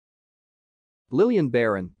Lilian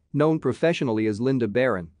Baron, known professionally as Lynda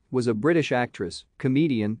Baron, was a British actress,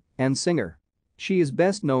 comedian, and singer. She is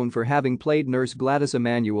best known for having played Nurse Gladys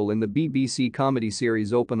Emmanuel in the BBC comedy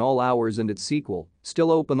series Open All Hours and its sequel,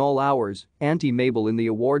 Still Open All Hours, Auntie Mabel in the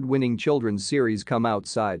award-winning children's series Come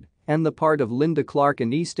Outside, and the part of Linda Clarke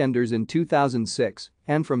in EastEnders in 2006,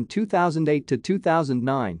 and from 2008 to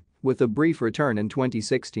 2009, with a brief return in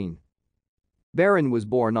 2016. Baron was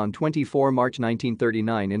born on 24 March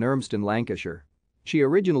 1939 in Urmston, Lancashire. She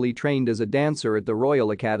originally trained as a dancer at the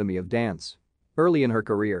Royal Academy of Dance. Early in her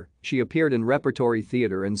career, she appeared in repertory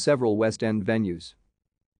theatre and several West End venues.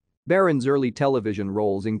 Baron's early television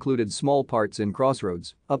roles included small parts in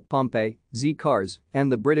Crossroads, Up Pompeii, Z Cars, and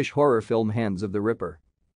the British horror film Hands of the Ripper.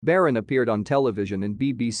 Baron appeared on television in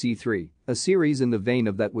BBC Three, a series in the vein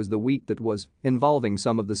of That Was the Week That Was, involving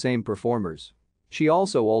some of the same performers. She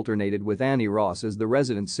also alternated with Annie Ross as the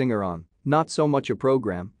resident singer on Not So Much a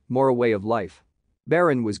Program, More a Way of Life.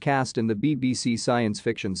 Baron was cast in the BBC science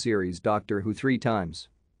fiction series Doctor Who 3 times.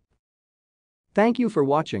 Thank you for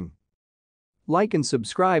watching. Like and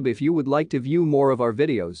subscribe if you would like to view more of our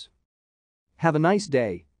videos. Have a nice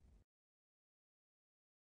day.